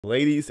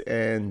Ladies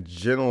and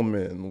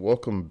gentlemen,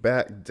 welcome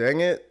back. Dang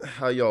it,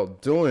 how y'all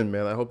doing,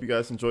 man? I hope you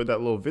guys enjoyed that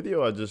little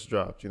video I just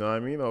dropped. You know what I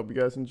mean? I hope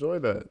you guys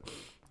enjoyed that.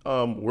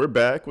 We're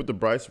back with the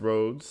Brice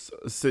Rhodes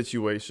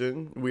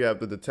situation. We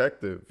have the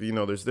detective. You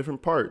know, there's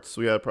different parts.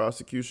 We had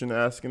prosecution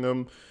asking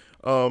him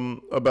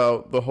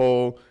about the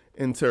whole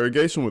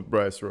interrogation with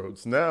Brice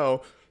Rhodes.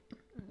 Now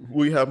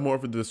we have more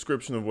of a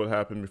description of what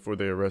happened before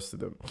they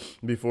arrested him,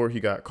 before he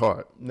got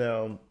caught.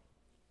 Now,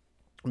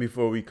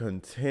 before we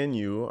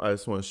continue, I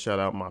just want to shout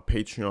out my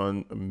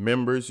Patreon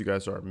members. You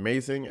guys are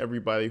amazing.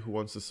 Everybody who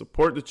wants to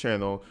support the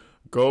channel,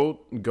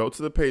 go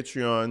to the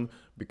Patreon,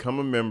 become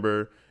a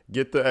member,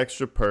 get the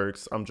extra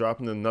perks. I'm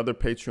dropping another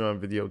Patreon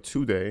video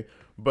today,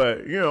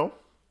 but you know,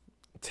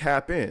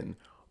 tap in.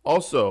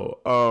 Also,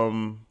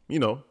 you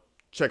know,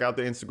 check out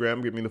the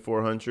Instagram, get me the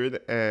 400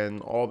 and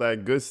all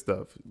that good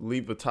stuff.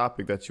 Leave a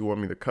topic that you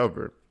want me to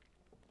cover.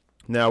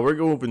 Now we're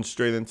moving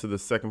straight into the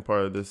second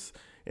part of this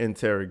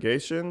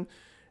interrogation.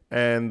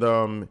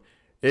 And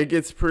it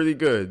gets pretty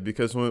good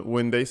because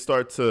when he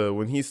starts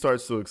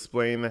to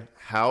explain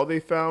how they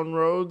found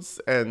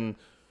Rhodes and,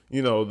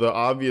 you know, the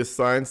obvious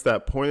signs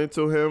that pointed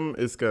to him,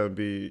 it's gonna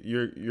be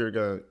you're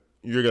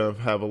gonna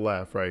have a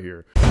laugh right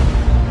here.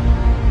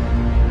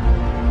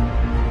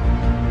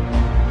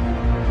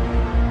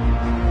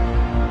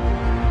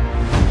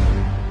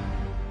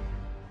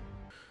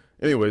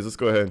 Anyways, let's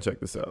go ahead and check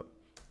this out.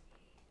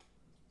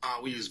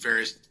 We use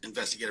various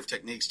investigative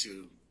techniques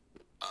to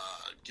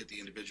get the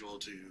individual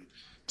to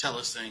tell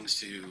us things,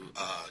 to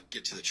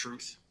get to the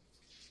truth.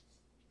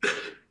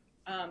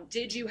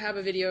 Did you have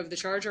a video of the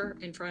charger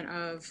in front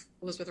of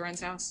Elizabeth Wren's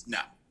house? No.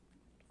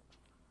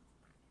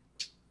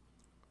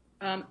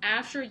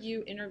 After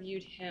you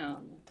interviewed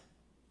him,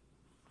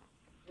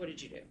 what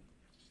did you do?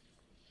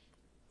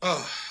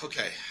 Oh,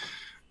 okay.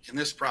 In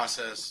this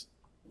process,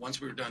 once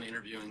we were done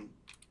interviewing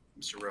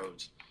Mr.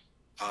 Rhodes,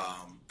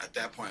 at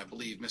that point, I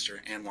believe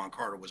Mr. Anwan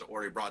Carter was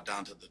already brought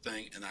down to the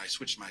thing, and I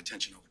switched my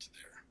attention over to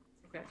there.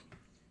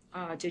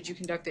 Okay. Did you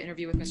conduct the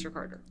interview with Mr.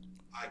 Carter?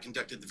 I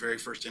conducted the very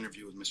first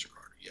interview with Mr.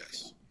 Carter,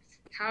 yes.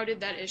 How did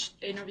that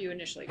interview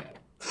initially go?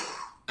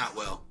 Not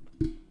well.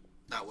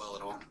 Not well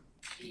at all.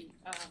 Did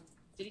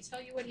he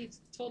tell you what he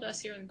told us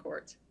here in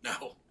court?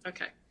 No.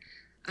 Okay.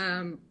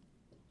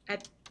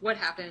 What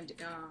happened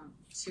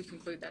to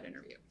conclude that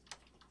interview?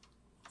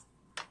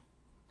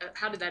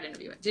 How did that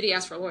interview end? Did he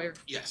ask for a lawyer?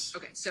 Yes.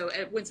 Okay, so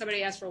when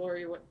somebody asks for a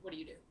lawyer, what do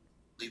you do?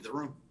 Leave the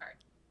room. All right.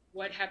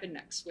 What happened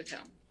next with him?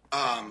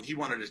 He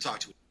wanted to talk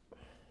to me.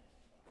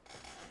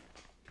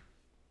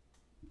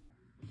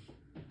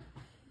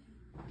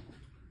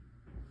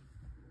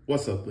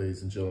 What's up,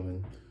 ladies and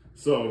gentlemen?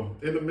 So,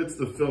 in the midst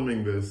of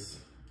filming this,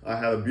 I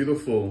had a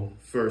beautiful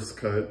first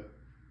cut,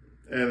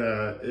 and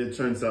it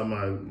turns out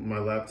my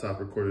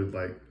laptop recorded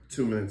like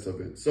 2 minutes of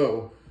it.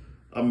 So,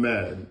 I'm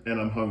mad and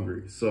I'm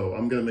hungry, so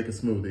I'm gonna make a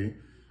smoothie.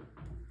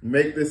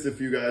 Make this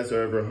if you guys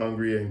are ever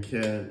hungry and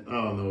can't,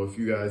 I don't know, if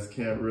you guys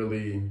can't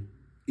really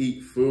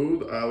eat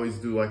food. I always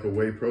do like a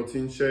whey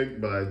protein shake,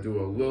 but I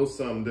do a little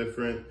something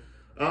different.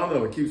 I don't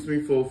know, it keeps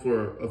me full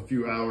for a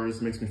few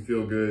hours, makes me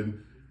feel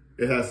good.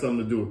 It has something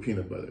to do with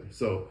peanut butter.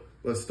 So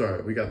let's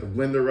start. We got the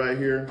blender right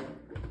here.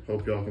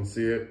 Hope y'all can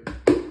see it.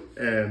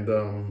 And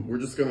we're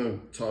just gonna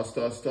toss,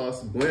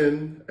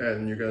 blend,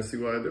 and you're gonna see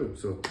what I do.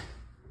 So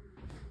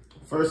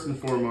first and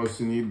foremost,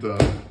 you need the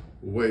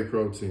whey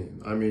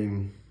protein. I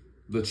mean,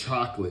 the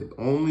chocolate.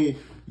 Only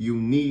you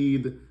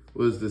need,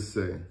 what does this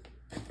say?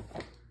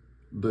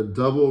 The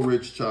double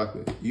rich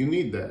chocolate. You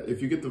need that.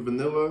 If you get the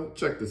vanilla,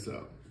 check this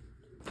out.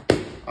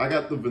 I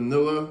got the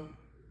vanilla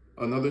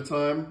another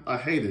time. I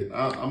hate it.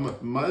 I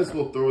might as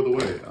well throw it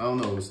away. I don't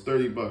know, it's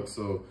 30 bucks.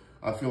 So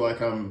I feel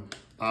like I'm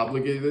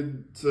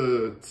obligated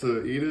to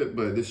eat it,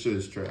 but this shit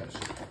is trash.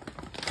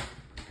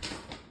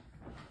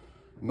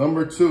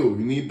 Number two,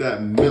 you need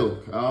that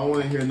milk. I don't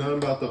want to hear nothing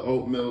about the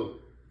oat milk.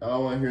 I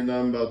don't want to hear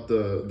nothing about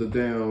the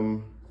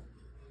damn,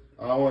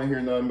 I don't want to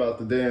hear nothing about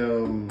the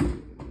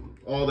damn,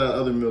 all that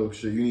other milk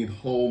shit. You need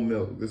whole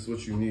milk. This is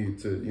what you need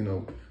to, you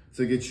know,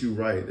 to get you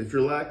right. If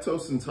you're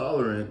lactose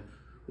intolerant,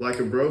 like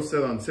a bro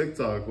said on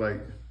TikTok,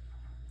 like,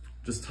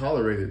 just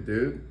tolerate it,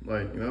 dude.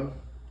 Like, you know,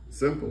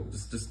 simple.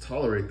 Just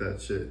tolerate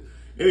that shit.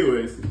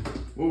 Anyways,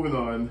 moving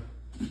on.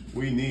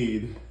 We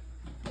need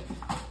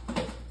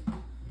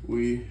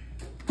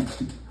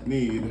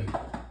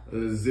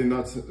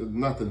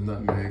not the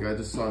nutmeg. I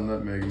just saw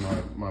nutmeg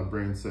and my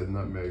brain said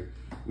nutmeg.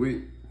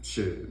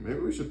 Shit, maybe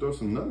we should throw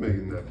some nutmeg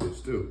in that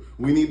bitch too.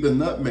 We need the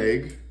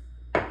nutmeg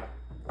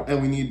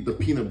and we need the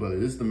peanut butter.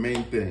 This is the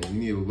main thing. You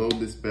need to load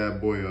this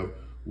bad boy up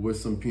with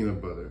some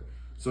peanut butter.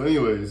 So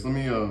anyways, let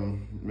me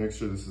make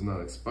sure this is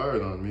not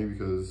expired on me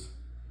because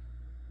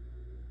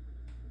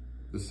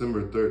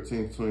December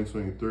 13th,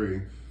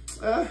 2023.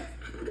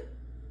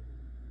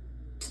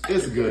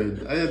 It's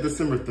good. I had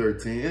December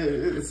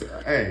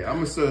 13th. Hey,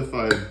 I'm a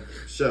certified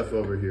chef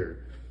over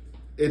here.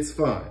 It's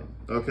fine.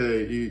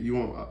 Okay, you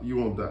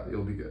won't die.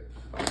 You'll be good.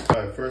 All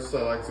right, first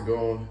I like to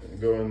go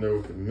in there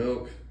with the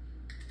milk.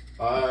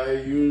 I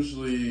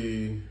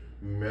usually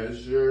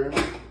measure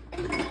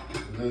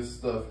this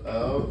stuff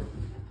out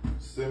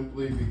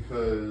simply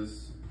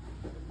because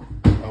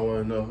I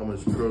want to know how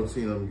much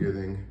protein I'm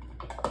getting.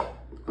 I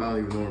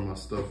don't even know where my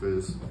stuff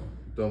is.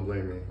 Don't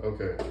blame me.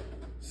 Okay.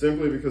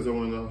 Simply because I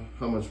want to know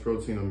how much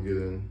protein I'm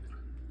getting.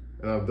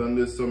 And I've done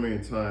this so many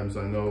times.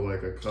 I know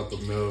like a cup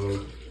of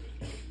milk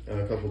and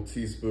a couple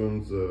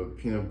teaspoons of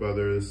peanut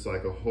butter is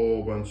like a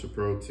whole bunch of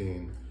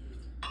protein.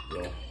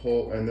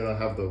 And then I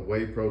have the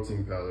whey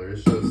protein powder.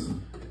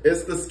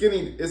 It's the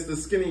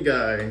skinny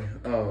guy.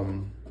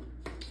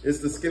 It's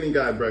the skinny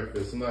guy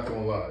breakfast, I'm not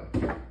gonna lie.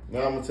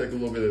 Now I'm gonna take a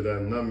little bit of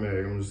that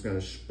nutmeg. I'm just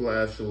gonna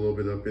splash a little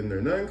bit up in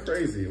there. Nothing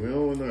crazy. We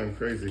don't want nothing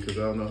crazy because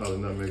I don't know how the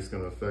nutmeg's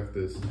gonna affect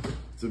this,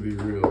 to be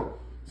real.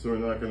 So we're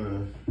not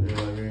gonna, you know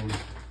what I mean?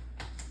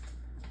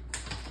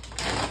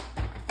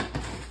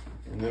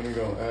 And then we're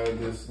gonna add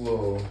this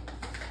little,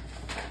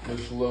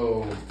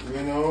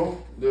 you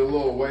know, the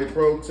little whey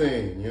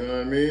protein, you know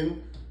what I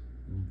mean?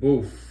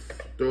 Boof,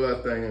 throw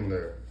that thing in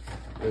there.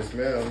 Yes,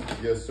 ma'am,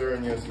 yes, sir,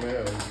 and yes,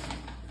 ma'am.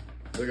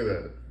 Look at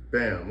that,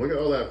 bam. Look at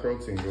all that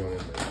protein going in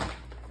there.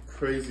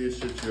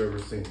 Craziest shit you ever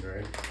seen,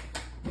 right?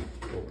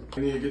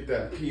 You need to get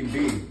that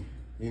PB.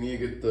 You need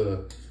to get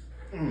the,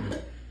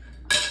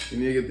 you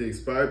need to get the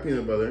expired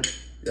peanut butter.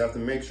 You have to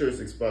make sure it's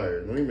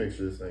expired. Let me make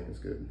sure this thing is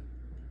good.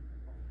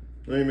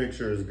 Let me make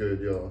sure it's good,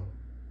 y'all.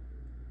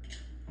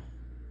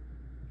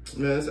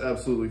 Man, that's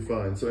absolutely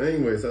fine. So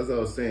anyways, as I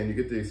was saying, you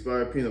get the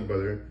expired peanut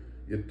butter,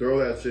 you throw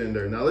that shit in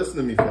there. Now listen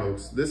to me,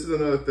 folks. This is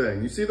another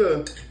thing. You see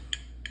the,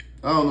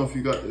 I don't know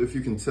if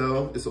you can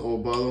tell, it's an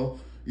old bottle.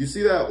 You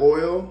see that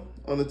oil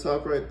on the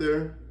top right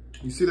there?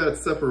 You see that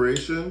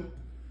separation?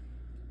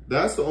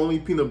 That's the only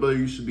peanut butter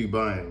you should be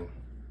buying.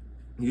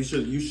 You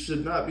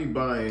should not be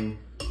buying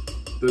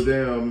the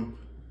damn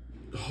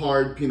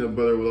hard peanut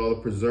butter with all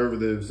the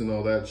preservatives and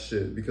all that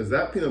shit, because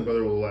that peanut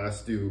butter will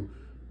last you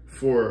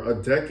for a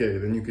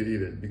decade and you could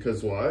eat it.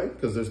 Because why?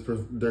 Because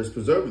there's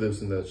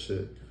preservatives in that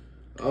shit.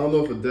 I don't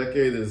know if a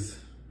decade is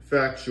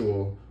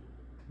factual,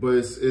 but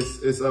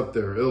it's up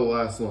there. It'll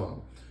last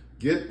long.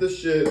 Get the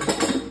shit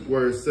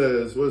where it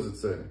says, what does it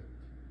say?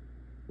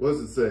 What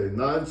does it say?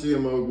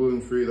 Non-GMO,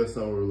 gluten-free. That's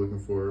not what we're looking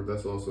for.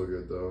 That's also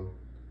good though.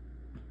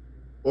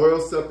 Oil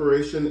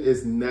separation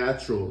is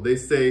natural. They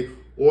say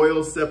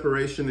oil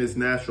separation is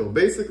natural.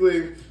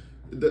 Basically,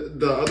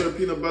 the other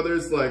peanut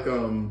butters like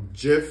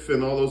Jif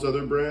and all those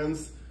other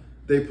brands,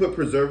 they put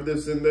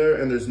preservatives in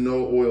there and there's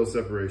no oil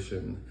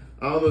separation.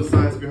 I don't know the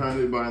science behind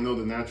it, but I know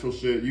the natural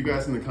shit. You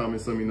guys in the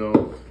comments let me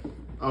know.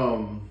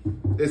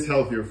 It's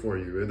healthier for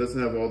you. It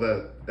doesn't have all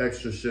that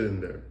extra shit in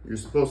there. You're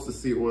supposed to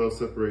see oil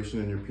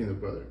separation in your peanut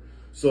butter.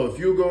 So if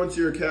you go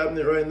into your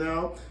cabinet right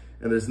now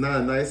and there's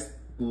not a nice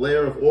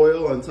layer of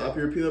oil on top of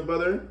your peanut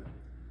butter,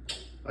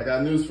 I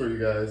got news for you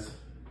guys.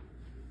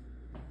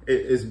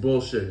 It's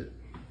bullshit.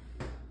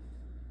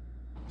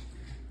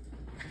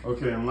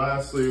 Okay, and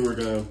lastly, we're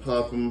gonna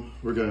pop them.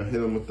 We're gonna hit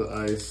them with the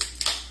ice.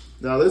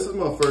 Now, this is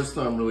my first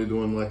time really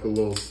doing like a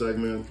little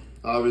segment.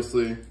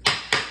 Obviously,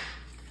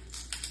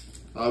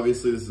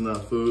 this is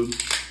not food,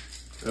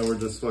 and we're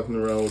just fucking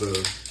around with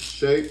a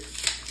shake.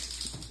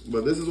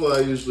 But this is what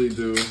I usually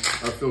do.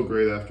 I feel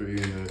great after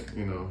eating it,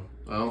 you know.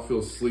 I don't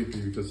feel sleepy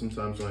because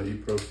sometimes when I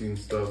eat protein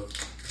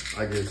stuff,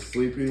 I get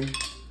sleepy.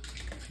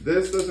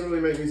 This doesn't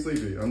really make me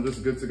sleepy. I'm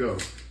just good to go.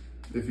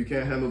 If you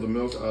can't handle the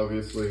milk,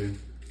 obviously,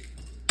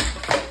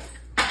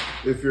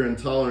 if you're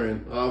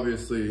intolerant,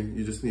 obviously,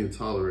 you just need to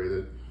tolerate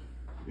it.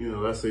 You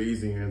know, that's the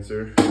easy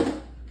answer.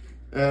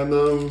 And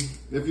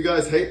if you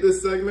guys hate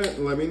this segment,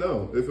 let me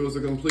know. If it was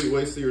a complete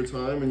waste of your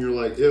time and you're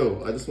like,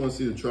 ew, I just want to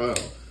see the trial.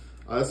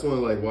 I just want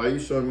to like, why are you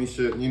showing me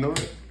shit? You know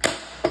what?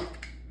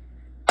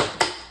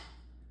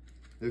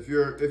 If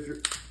you're,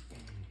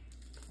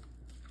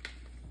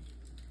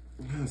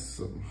 that's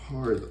some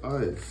hard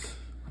ice.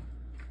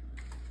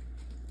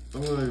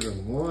 I'm not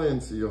even lying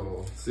to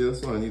y'all. See,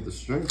 that's why I need the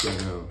strength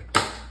right now.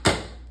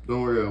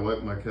 Don't worry, I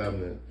wiped my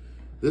cabinet.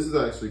 This is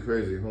actually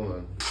crazy, hold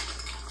on.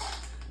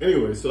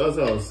 Anyway, so as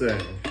I was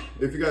saying,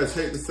 if you guys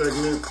hate the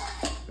segment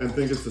and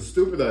think it's a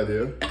stupid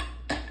idea,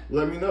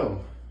 let me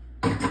know.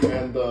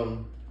 And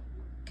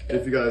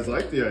if you guys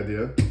like the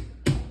idea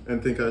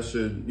and think I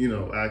should, you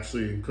know,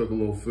 actually cook a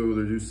little food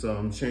or do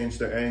some, change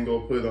the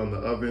angle, put it on the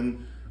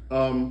oven,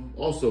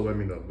 also let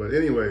me know. But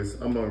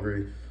anyways, I'm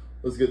hungry.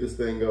 Let's get this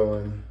thing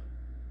going.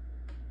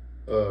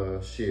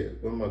 Shit,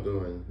 what am I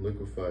doing?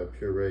 Liquefied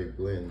puree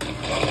blend.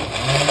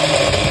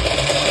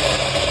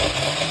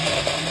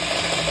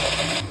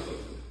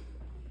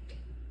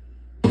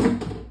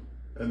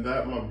 And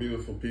that, my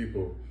beautiful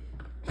people,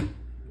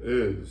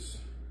 is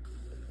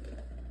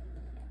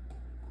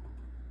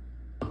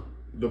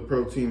the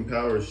protein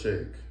power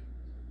shake.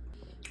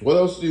 What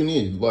else do you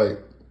need? Like,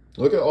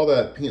 look at all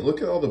that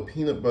look at all the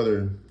peanut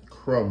butter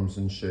crumbs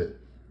and shit.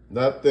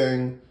 That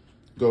thing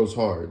goes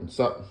hard.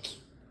 Stop.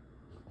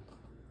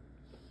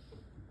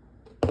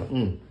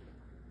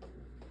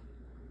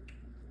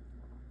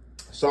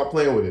 Stop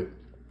playing with it.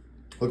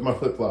 Look at my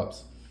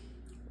flip-flops.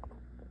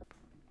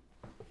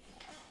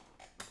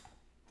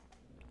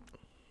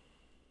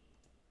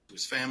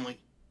 His family,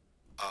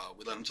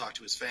 We let him talk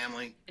to his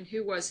family. And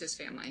who was his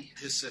family?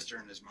 His sister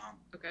and his mom.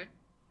 Okay.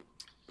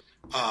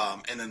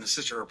 And then the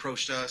sister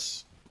approached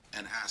us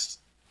and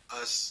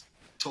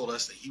told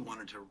us that he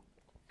wanted to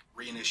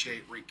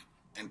reinitiate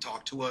and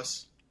talk to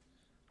us.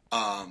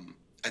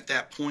 At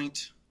that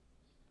point,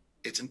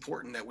 it's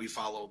important that we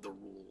follow the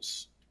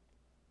rules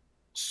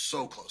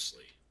so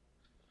closely.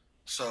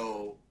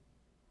 So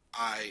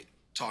I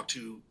talked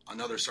to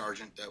another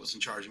sergeant that was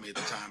in charge of me at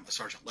the time, a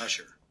Sergeant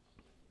Lesher,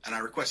 and I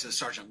requested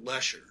Sergeant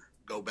Lesher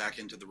go back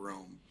into the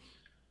room,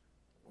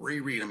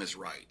 reread him his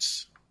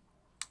rights,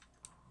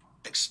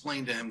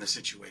 explain to him the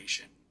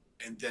situation,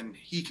 and then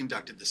he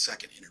conducted the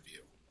second interview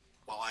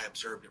while I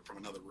observed it from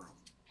another room.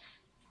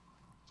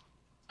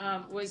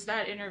 Was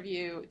that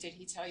interview, did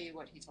he tell you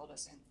what he told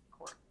us in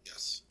court?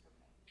 Yes.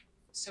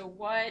 So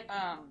what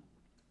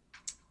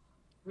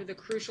were the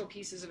crucial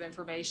pieces of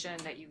information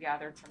that you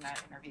gathered from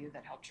that interview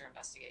that helped your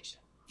investigation?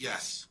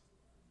 Yes.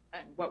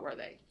 And what were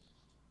they?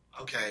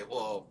 Okay,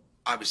 well,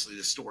 obviously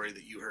the story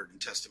that you heard in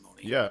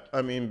testimony. Yeah,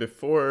 I mean,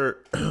 before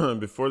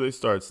before they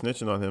started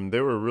snitching on him, they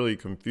were really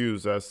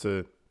confused as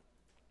to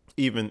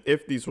even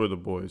if these were the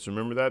boys.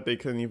 Remember that? They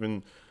couldn't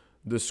even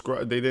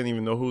describe, they didn't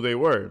even know who they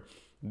were.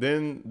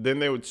 Then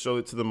they would show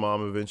it to the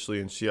mom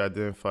eventually, and she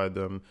identified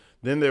them.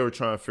 Then they were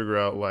trying to figure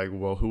out, like,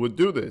 well, who would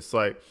do this?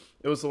 Like,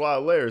 it was a lot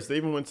of layers. They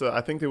even went to,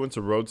 I think they went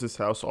to Rhodes'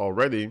 house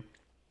already.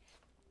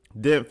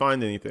 Didn't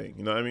find anything,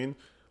 you know what I mean?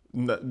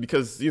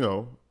 Because, you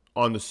know,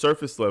 on the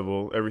surface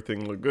level,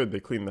 everything looked good. They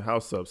cleaned the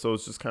house up. So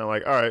it's just kind of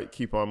like, all right,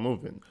 keep on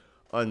moving.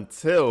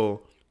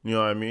 Until, you know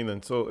what I mean?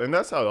 And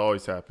that's how it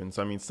always happens.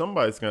 I mean,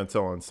 somebody's going to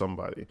tell on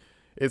somebody.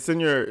 It's in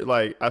your,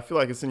 like, I feel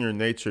like it's in your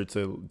nature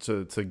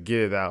to get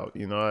it out,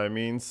 you know what I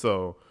mean?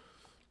 So,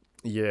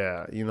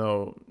 yeah, you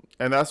know,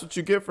 and that's what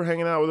you get for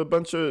hanging out with a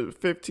bunch of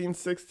 15,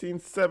 16,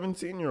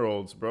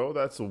 17-year-olds, bro.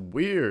 That's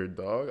weird,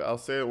 dog. I'll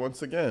say it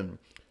once again.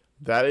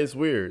 That is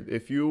weird.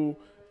 If you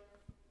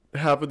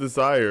have a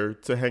desire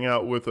to hang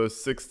out with a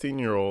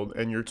 16-year-old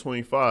and you're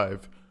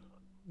 25,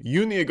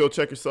 you need to go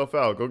check yourself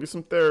out. Go get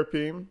some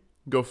therapy.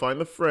 Go find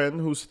a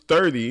friend who's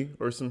 30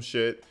 or some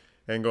shit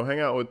and go hang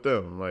out with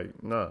them.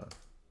 Like, nah.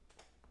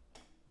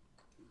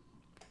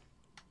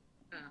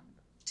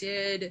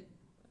 Did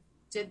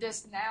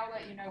this now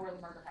let you know where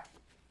the murder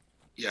happened?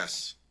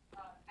 Yes.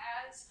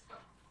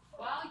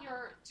 While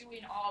you're doing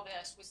all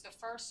this, was the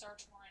first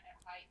search warrant at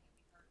Height that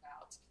we heard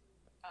about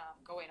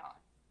going on?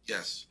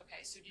 Yes.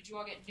 Okay, so did you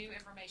all get new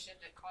information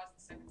that caused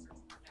the second search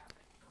warrant to happen?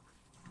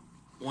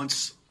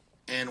 Once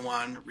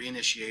Anwan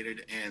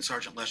reinitiated and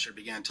Sergeant Lesher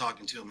began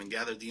talking to him and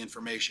gathered the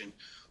information,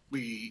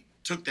 we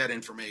took that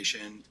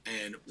information,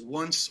 and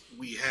once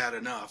we had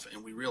enough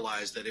and we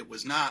realized that it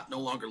was no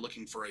longer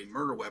looking for a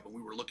murder weapon,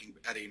 we were looking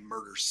at a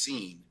murder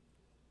scene,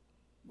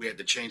 we had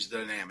to change the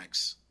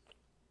dynamics,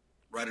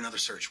 write another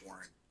search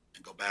warrant,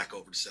 and go back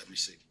over to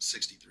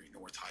 7063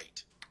 North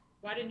Height.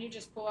 Why didn't you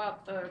just pull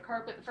out the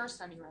carpet the first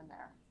time you were in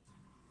there?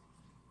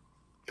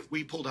 If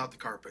we pulled out the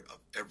carpet of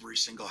every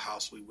single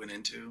house we went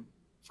into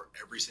for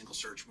every single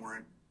search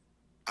warrant,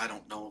 I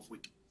don't know if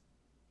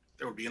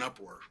there would be an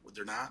uproar, would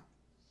there not?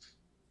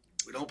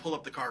 We don't pull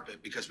up the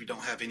carpet because we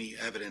don't have any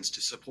evidence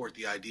to support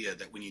the idea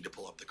that we need to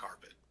pull up the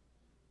carpet.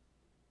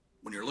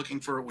 When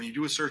you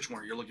do a search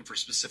warrant, you're looking for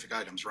specific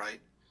items, right?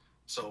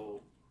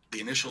 So the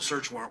initial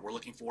search warrant, we're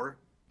looking for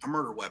a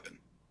murder weapon.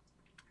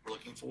 We're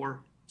looking for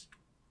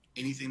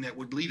anything that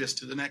would lead us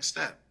to the next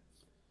step.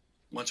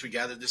 Once we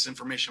gathered this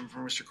information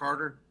from Mr.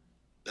 Carter,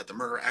 that the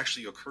murder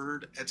actually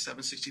occurred at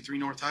 763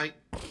 North Height,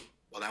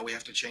 well, now we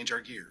have to change our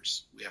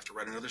gears. We have to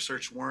write another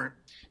search warrant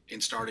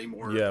and start a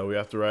more... Yeah, we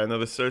have to write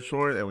another search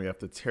warrant, and we have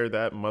to tear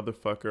that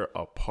motherfucker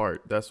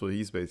apart. That's what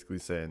he's basically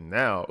saying.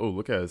 Now, oh,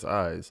 look at his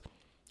eyes.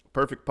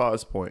 Perfect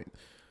pause point.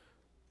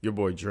 Your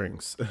boy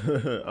drinks.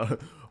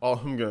 All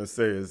I'm gonna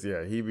say is,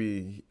 yeah, he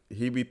be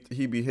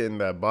hitting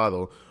that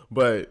bottle.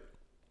 But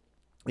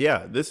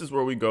yeah, this is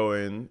where we go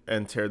in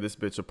and tear this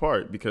bitch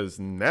apart, because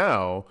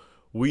now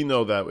we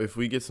know that if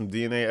we get some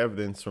DNA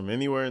evidence from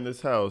anywhere in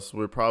this house,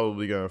 we're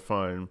probably gonna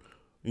find,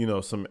 you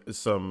know, some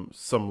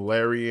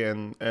Larry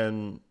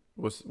and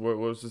what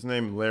was his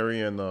name?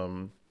 Larry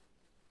and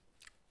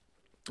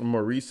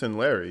Maurice and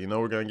Larry. You know,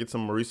 we're gonna get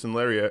some Maurice and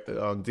Larry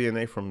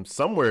DNA from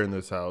somewhere in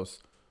this house.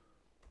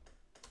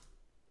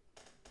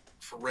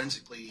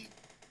 Forensically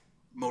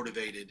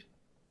motivated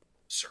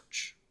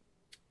search.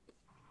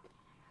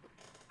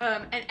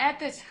 And at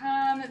the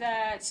time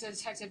that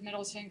Detective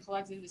Middleton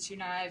collected the two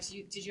knives,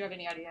 did you have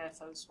any idea if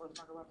those were the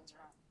murder weapons or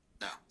not?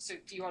 No. So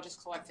do you all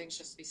just collect things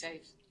just to be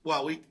safe?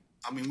 Well, we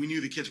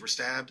knew the kids were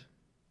stabbed.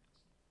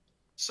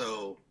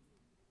 So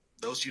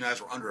those two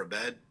knives were under a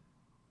bed.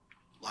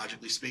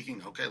 Logically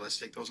speaking, okay, let's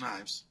take those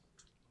knives.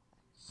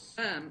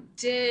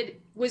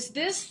 Was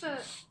this the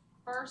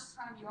first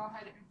time you all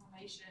had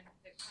information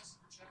that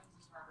Christopher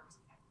Jones' murder was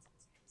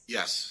connected?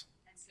 Yes.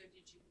 And so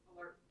did you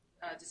alert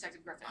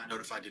Detective Griffin? I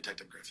notified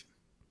Detective Griffin.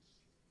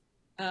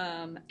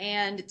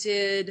 And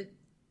did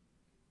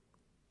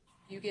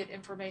you get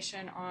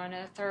information on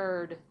a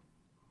third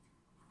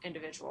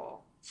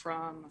individual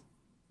from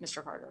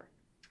Mr. Carter?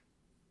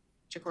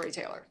 Ja'Cory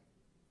Taylor?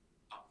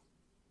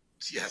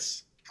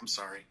 Yes. I'm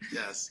sorry.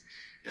 Yes.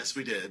 Yes,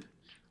 we did.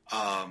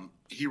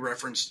 He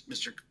referenced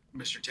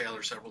Mr.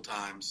 Taylor several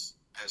times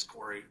as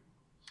Corey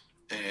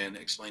and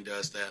explained to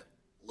us that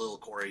Lil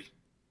Corey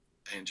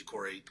and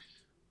Ja'Cory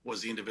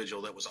was the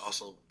individual that was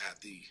also at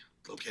the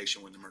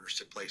location when the murders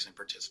took place and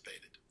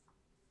participated.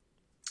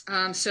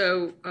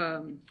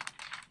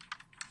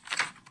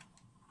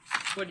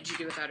 What did you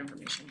do with that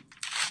information?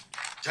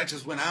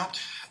 Detectives went out.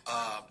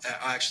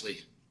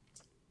 Actually,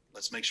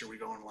 let's make sure we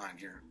go in line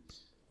here.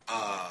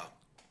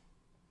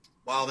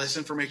 While this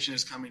information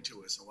is coming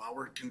to us and while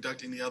we're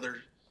conducting the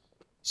other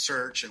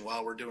search and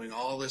while we're doing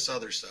all this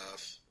other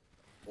stuff,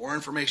 more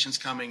information's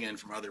coming in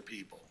from other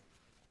people.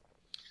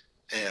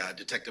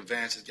 Detective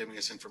Vance is giving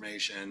us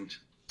information,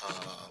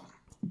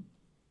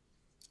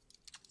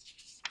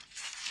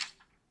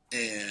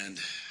 and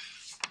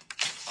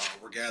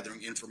we're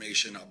gathering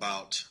information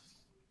about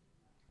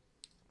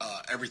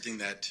everything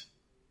that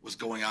was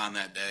going on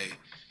that day.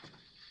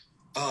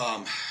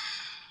 I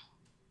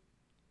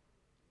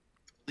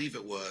believe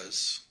it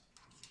was,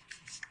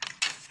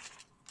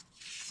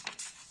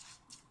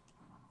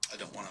 I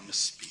don't want to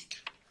misspeak.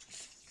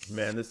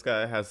 Man, this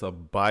guy has a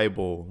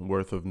Bible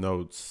worth of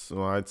notes.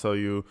 When I tell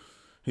you,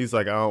 he's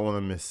like, I don't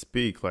want to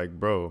misspeak. Like,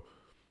 bro,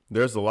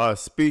 there's a lot of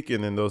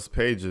speaking in those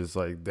pages.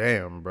 Like,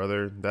 damn,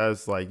 brother.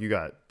 That's like, you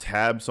got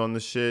tabs on the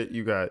shit.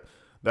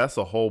 That's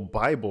a whole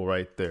Bible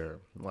right there.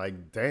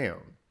 Like,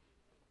 damn.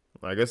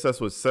 I guess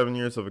that's what 7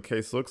 years of a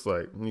case looks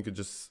like. And you could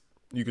just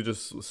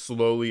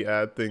slowly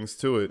add things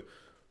to it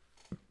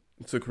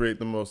to create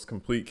the most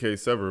complete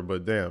case ever.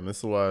 But damn,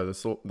 that's a lot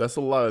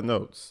of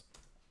notes.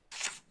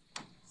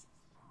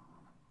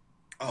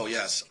 Oh,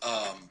 yes.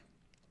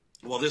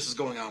 While this is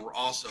going on, we're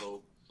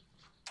also,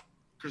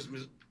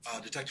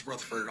 Detective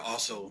Rutherford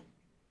also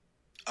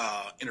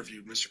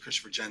interviewed Mr.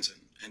 Christopher Jensen.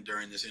 And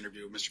during this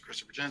interview with Mr.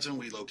 Christopher Jensen,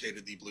 we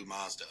located the blue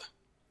Mazda.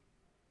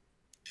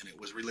 And it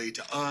was relayed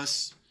to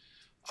us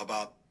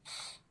about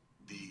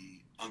the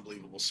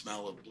unbelievable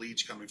smell of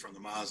bleach coming from the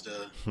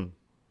Mazda and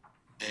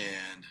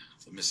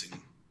the missing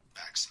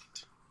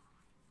backseat.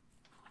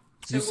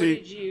 So you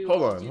see,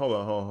 hold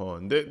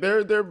on.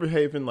 They're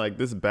behaving like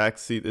this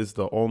backseat is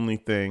the only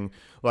thing.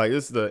 Like,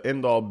 this is the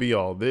end all be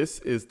all. This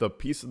is the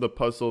piece of the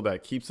puzzle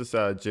that keeps us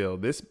out of jail.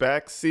 This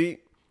backseat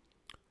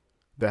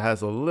that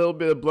has a little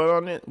bit of blood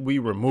on it, we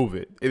remove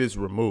it. It is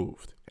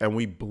removed, and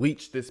we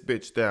bleach this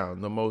bitch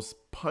down. The most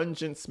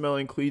pungent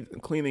smelling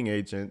cleaning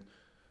agent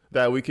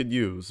that we could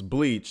use,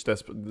 bleach.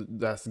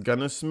 That's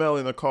gonna smell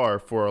in a car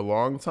for a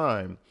long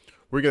time.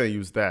 We're gonna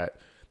use that.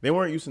 They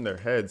weren't using their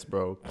heads,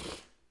 bro.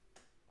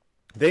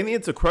 They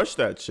needed to crush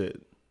that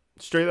shit.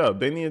 Straight up.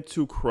 They needed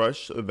to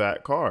crush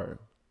that car.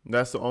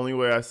 That's the only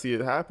way I see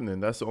it happening.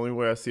 That's the only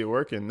way I see it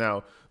working.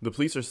 Now, the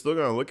police are still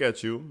going to look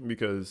at you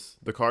because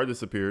the car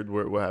disappeared.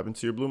 What happened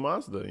to your blue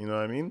Mazda? You know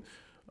what I mean?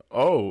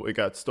 Oh, it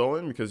got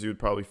stolen, because you would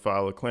probably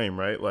file a claim,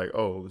 right? Like,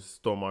 oh,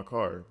 stole my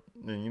car.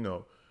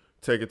 And,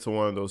 take it to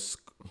one of those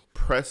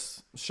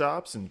press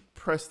shops and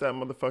press that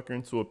motherfucker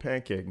into a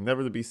pancake.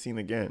 Never to be seen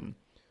again.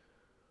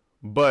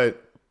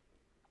 But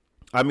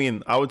I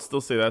mean, I would still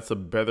say that's a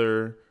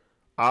better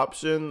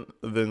option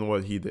than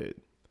what he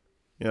did.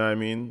 You know what I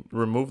mean?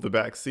 Remove the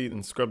back seat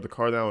and scrub the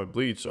car down with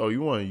bleach. Oh,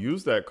 you want to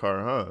use that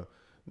car, huh?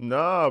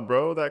 Nah,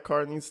 bro, that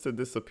car needs to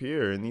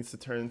disappear. It needs to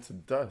turn into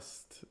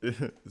dust.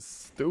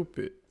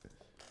 Stupid.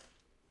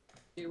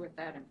 Do with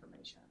that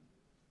information?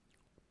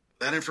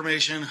 That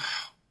information,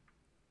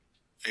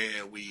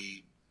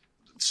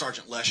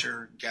 Sergeant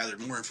Lesher gathered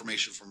more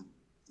information from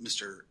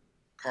Mr.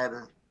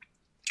 Carter,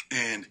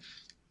 and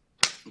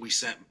we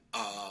sent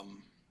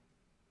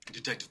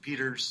Detective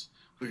Peters,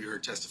 who you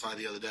heard testify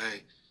the other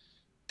day,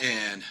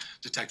 and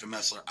Detective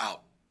Messler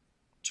out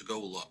to go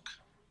look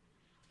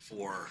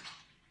for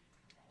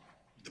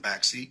the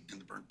back seat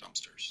and the burnt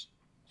dumpsters.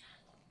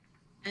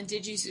 And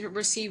did you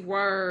receive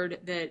word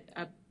that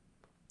a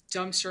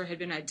dumpster had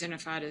been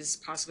identified as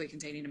possibly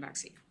containing a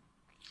backseat?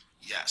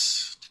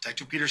 Yes.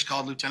 Detective Peters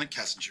called Lieutenant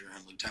Kessinger,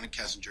 and Lieutenant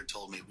Kessinger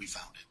told me we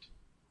found it.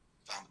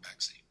 Found the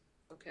backseat.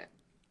 Okay.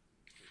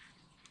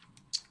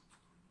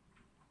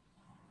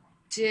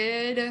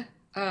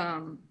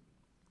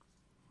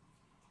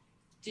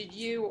 Did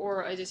you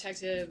or a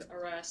detective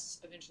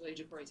arrest eventually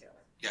Ja'Cory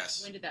Taylor?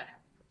 Yes. When did that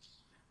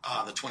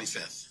happen? The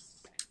 25th.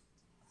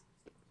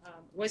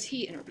 Was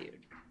he interviewed?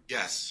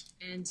 Yes.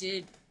 And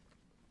did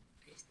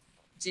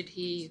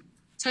he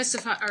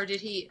testify, or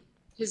did he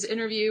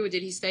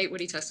state what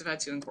he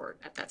testified to in court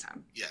at that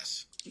time?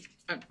 Yes.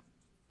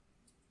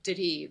 Did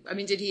he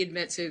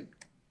admit to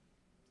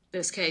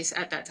this case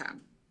at that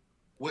time?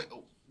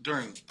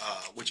 During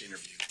which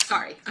interview?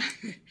 Sorry.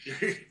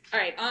 All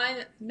right.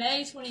 On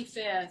May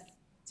 25th,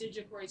 did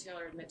Ja'Cory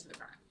Taylor admit to the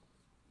crime?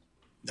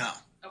 No.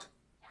 Okay.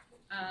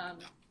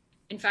 No.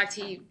 In fact,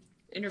 he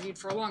interviewed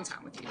for a long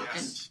time with you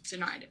Yes. and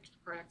denied it,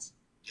 correct?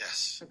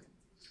 Yes. Okay.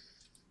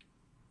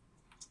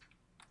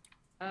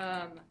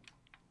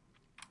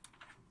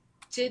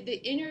 Did the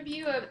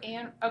interview of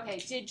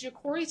did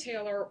Ja'Cory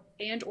Taylor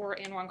and or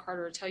Anwan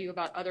Carter tell you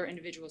about other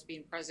individuals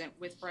being present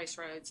with Brice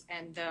Rhodes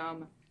and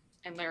them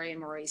and Larry and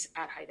Maurice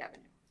at Hyde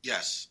Avenue?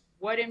 Yes.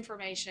 What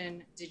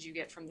information did you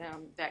get from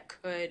them that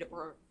could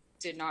or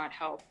did not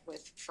help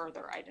with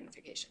further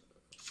identification?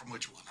 From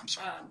which one? I'm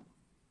sorry.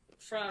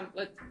 From,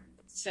 let's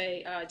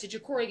say, did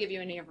Ja'Cory give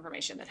you any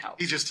information that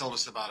helped? He just told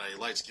us about a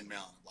light-skinned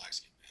male and a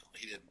black-skinned male.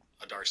 He didn't,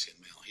 a dark-skinned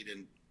male. He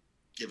didn't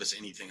give us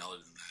anything other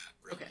than that,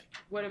 really. Okay.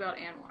 What about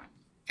Anwan?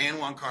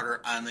 Anwan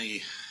Carter, on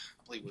the,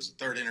 I believe it was the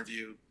third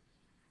interview,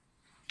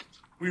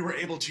 we were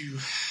able to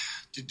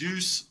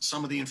deduce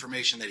some of the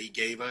information that he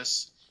gave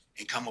us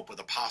and come up with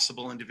a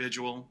possible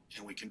individual,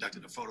 and we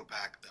conducted a photo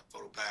pack. That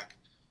photo pack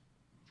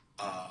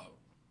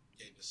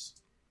gave us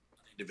an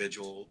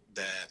individual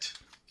that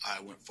I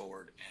went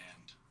forward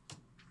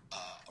and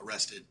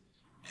arrested,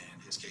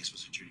 and his case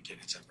was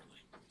adjudicated separately.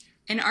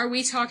 And are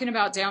we talking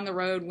about down the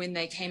road when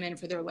they came in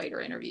for their later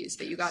interviews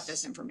that you got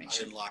this I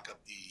information? didn't lock up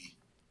the...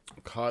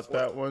 Caught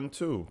that one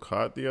too.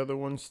 Caught the other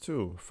ones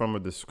too from a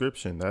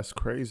description. That's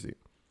crazy.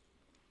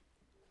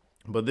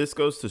 But this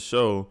goes to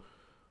show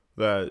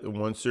that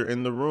once you're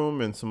in the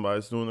room and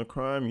somebody's doing a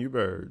crime, you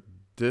better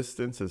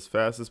distance as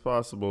fast as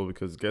possible,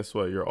 because guess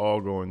what? You're all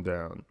going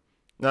down.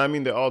 Now, I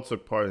mean, they all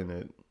took part in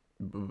it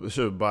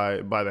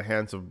by the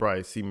hands of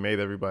Brice. He made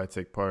everybody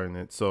take part in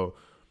it. So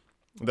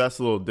that's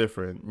a little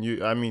different.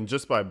 I mean,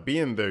 just by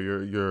being there,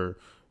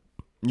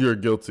 you're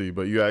guilty,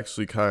 but you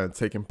actually kind of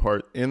taking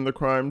part in the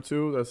crime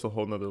too. That's a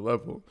whole nother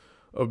level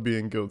of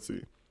being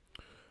guilty.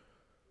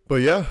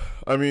 But yeah,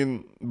 I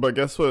mean, but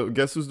guess what?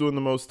 Guess who's doing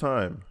the most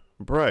time?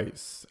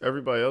 Brice.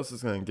 Everybody else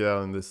is going to get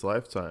out in this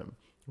lifetime.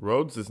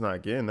 Rhodes is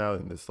not getting out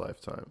in this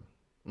lifetime.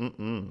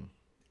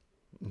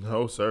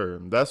 No, sir.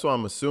 That's what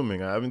I'm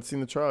assuming. I haven't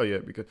seen the trial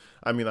yet, because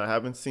I mean, I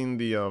haven't seen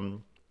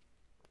the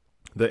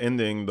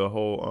ending, the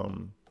whole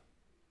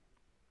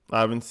I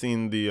haven't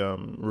seen the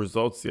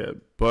results yet,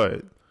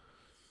 but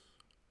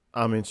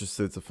I'm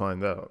interested to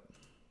find out.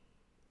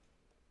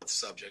 The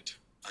subject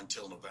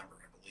until November,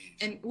 I believe.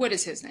 And what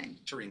is his name?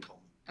 Tareen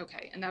Coleman.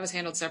 Okay, and that was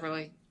handled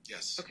separately?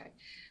 Yes. Okay.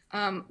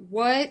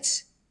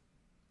 What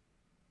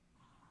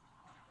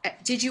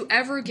did you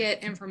ever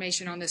get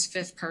information on this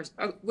fifth person?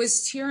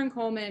 Was Tareen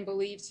Coleman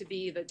believed to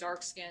be the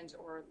dark-skinned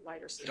or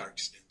lighter-skinned? The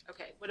dark-skinned.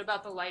 Okay. What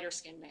about the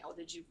lighter-skinned male?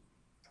 Did you,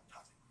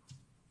 Nothing.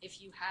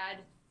 if you had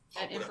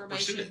that would have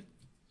pursued information? it.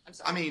 I'm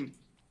sorry. I mean,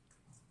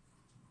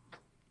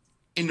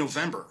 in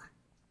November,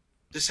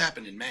 this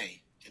happened in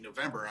May. In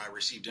November, I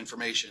received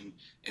information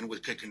and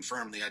could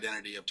confirm the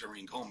identity of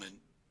Tareen Coleman.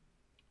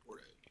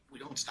 We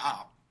don't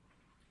stop.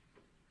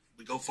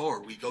 We go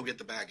forward. We go get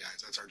the bad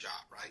guys. That's our job,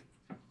 right?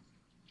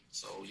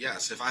 So,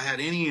 yes, if I had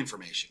any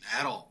information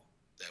at all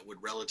that would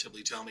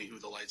relatively tell me who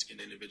the light-skinned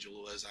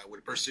individual was, I would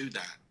have pursued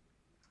that,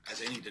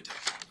 as any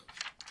detective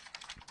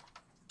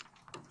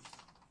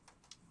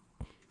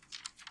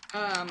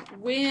would.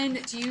 When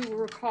do you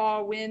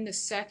recall when the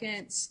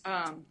second?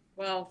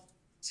 So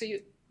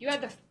you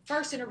had the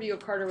first interview of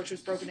Carter, which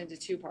was broken into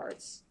two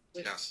parts,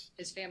 with Yes.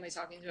 his family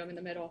talking to him in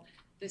the middle.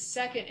 The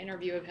second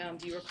interview of him,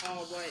 do you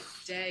recall what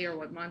day or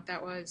what month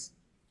that was?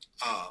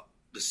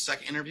 The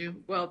second interview?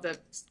 Well, the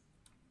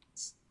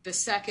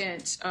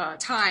second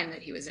time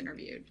that he was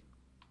interviewed.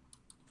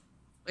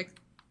 Like,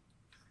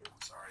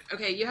 Sorry.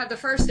 okay, you have the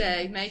first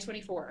day, May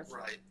 24th.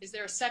 Right. Is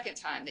there a second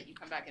time that you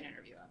come back and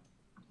interview him?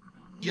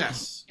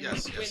 Yes. And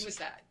Yes. when was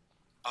that?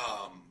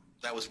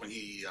 That was when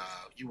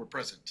you were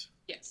present,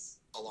 Yes.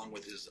 along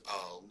with his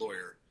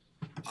lawyer.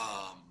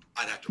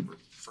 I'd have to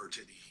refer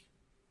to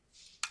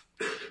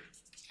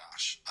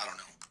I don't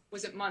know.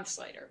 Was it months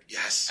later?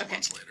 Yes, Okay.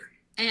 months later.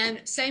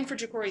 And same for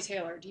Ja'Cory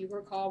Taylor. Do you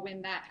recall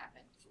when that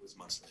happened? It was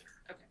months later.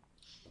 Okay.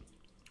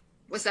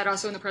 Was that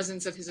also in the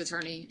presence of his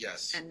attorney?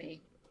 Yes. And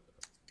me?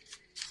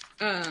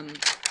 We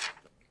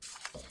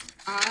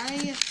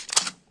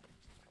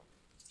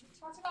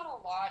talked about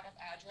a lot of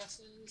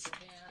addresses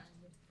and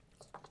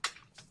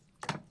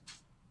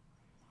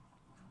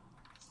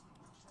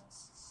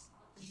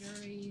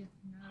jury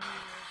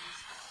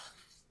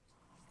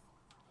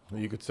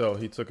You could tell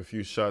he took a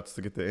few shots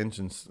to get the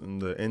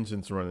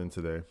engines running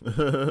today.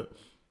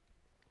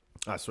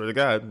 I swear to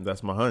God,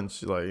 that's my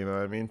hunch. Like, you know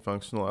what I mean?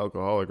 Functional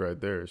alcoholic right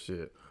there.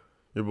 Shit.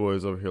 Your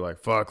boy's over here like,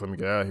 fuck, let me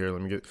get out of here.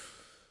 Let me get,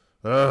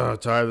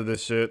 tired of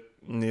this shit.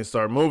 Need to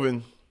start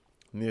moving.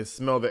 Need to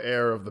smell the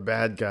air of the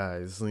bad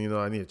guys. You know,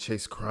 I need to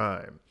chase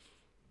crime.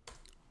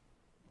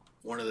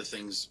 One of the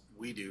things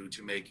we do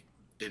to make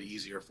it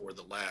easier for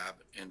the lab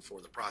and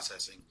for the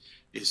processing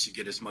is to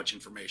get as much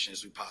information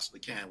as we possibly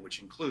can,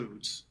 which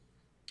includes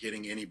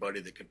getting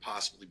anybody that could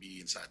possibly be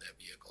inside that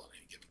vehicle at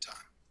any given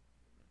time.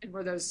 And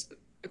were those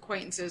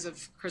acquaintances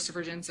of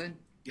Christopher Jensen?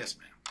 Yes,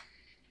 ma'am.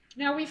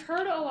 Now, we've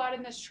heard a lot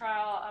in this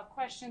trial of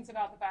questions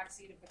about the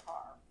backseat of the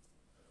car.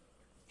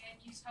 Can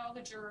you tell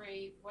the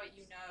jury what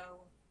you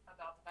know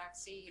about the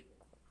backseat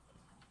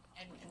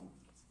and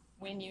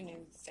when you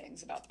knew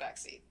things about the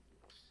backseat?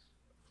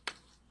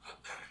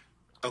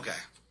 Okay.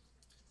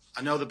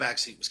 I know the back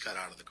seat was cut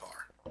out of the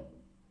car.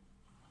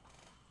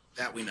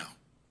 That we know.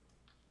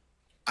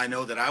 I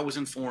know that I was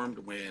informed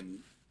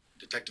when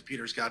Detective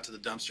Peters got to the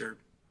dumpster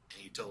and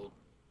he told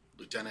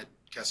Lieutenant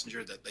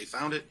Kessinger that they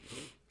found it.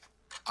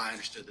 I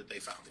understood that they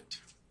found it.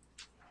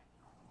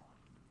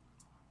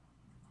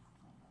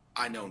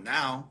 I know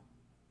now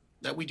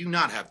that we do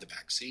not have the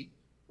back seat.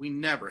 We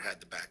never had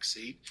the back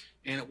seat.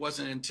 And it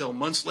wasn't until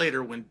months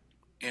later when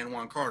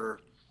Anwan Carter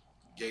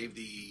gave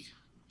the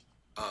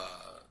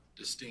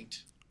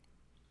distinct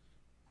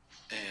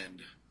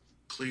and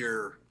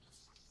clear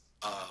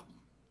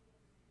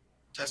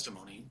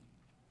testimony.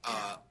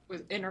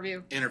 With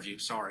interview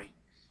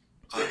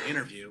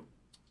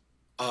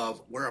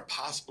of where a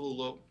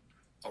possible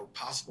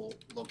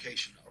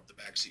location of the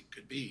backseat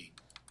could be.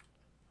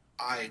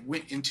 I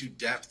went into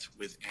depth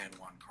with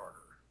Anwan Carter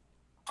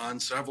on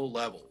several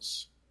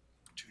levels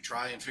to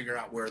try and figure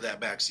out where that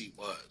backseat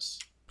was.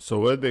 So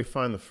where did they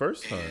find the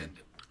first time? And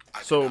I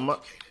could So not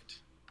locate it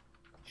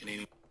in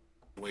any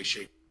way,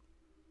 shape.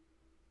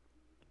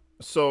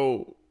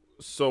 So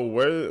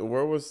what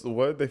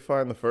did they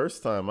find the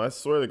first time? I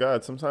swear to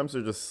God, sometimes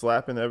they're just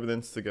slapping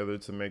evidence together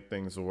to make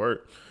things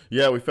work.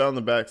 Yeah, we found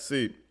the back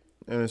seat,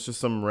 and it's just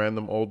some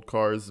random old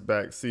car's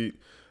back seat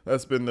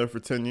that's been there for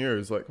 10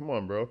 years. Like, come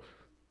on, bro.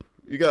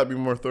 You gotta be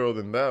more thorough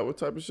than that. What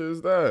type of shit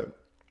is that?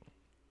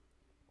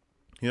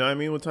 You know what I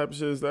mean? What type of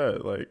shit is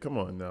that? Like, come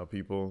on now,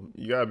 people.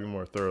 You gotta be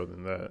more thorough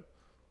than that.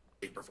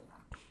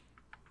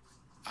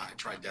 I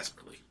tried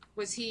desperately.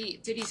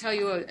 Did he tell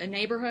you a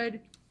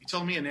neighborhood? He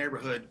told me a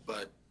neighborhood,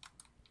 but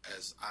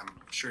as I'm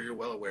sure you're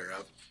well aware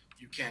of,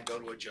 you can't go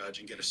to a judge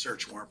and get a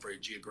search warrant for a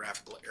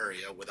geographical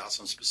area without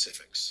some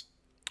specifics.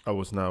 I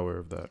was not aware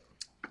of that.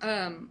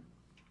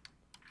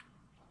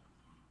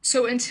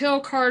 So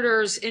until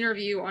Carter's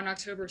interview on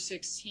October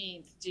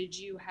 16th, did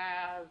you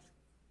have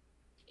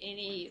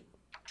any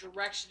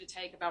direction to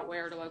take about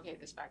where to locate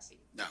this backseat?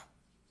 No.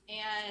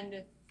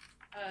 And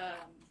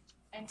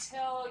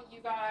until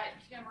you got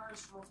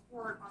Kimmer's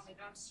report on the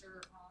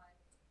dumpster on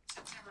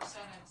September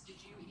 7th,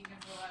 did you even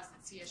realize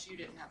that CSU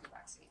didn't have the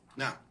backseat?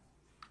 No.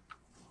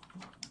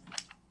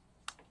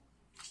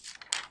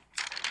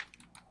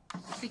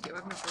 Thank you. I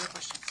have no further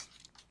questions.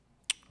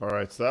 All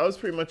right, so that was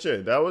pretty much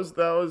it. That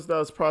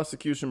was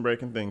prosecution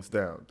breaking things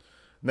down.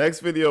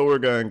 Next video we're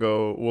gonna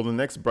go. Well, the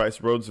next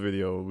Brice Rhodes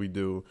video we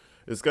do,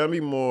 it's gonna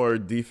be more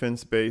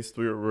defense based.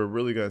 We're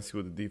really gonna see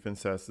what the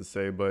defense has to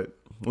say, but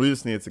we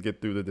just need to get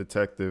through the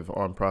detective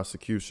on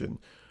prosecution.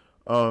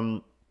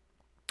 But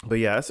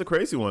yeah, it's a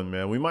crazy one,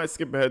 man. We might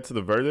skip ahead to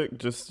the verdict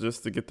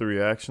just to get the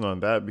reaction on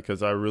that,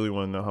 because I really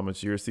want to know how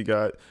much years he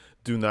got.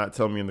 Do not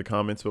tell me in the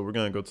comments, but we're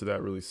gonna go to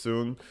that really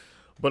soon.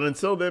 But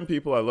until then,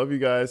 people, I love you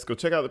guys. Go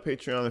check out the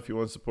Patreon if you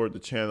want to support the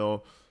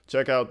channel.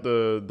 Check out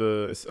the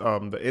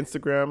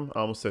Instagram. I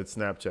almost said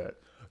Snapchat.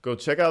 Go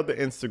check out the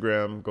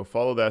Instagram. Go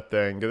follow that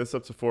thing. Get us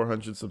up to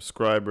 400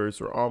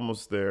 subscribers. We're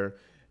almost there.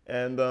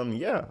 And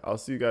yeah, I'll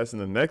see you guys in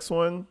the next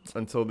one.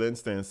 Until then,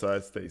 stay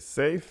inside, stay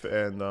safe,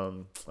 and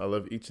I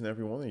love each and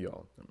every one of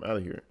y'all. I'm out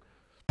of here.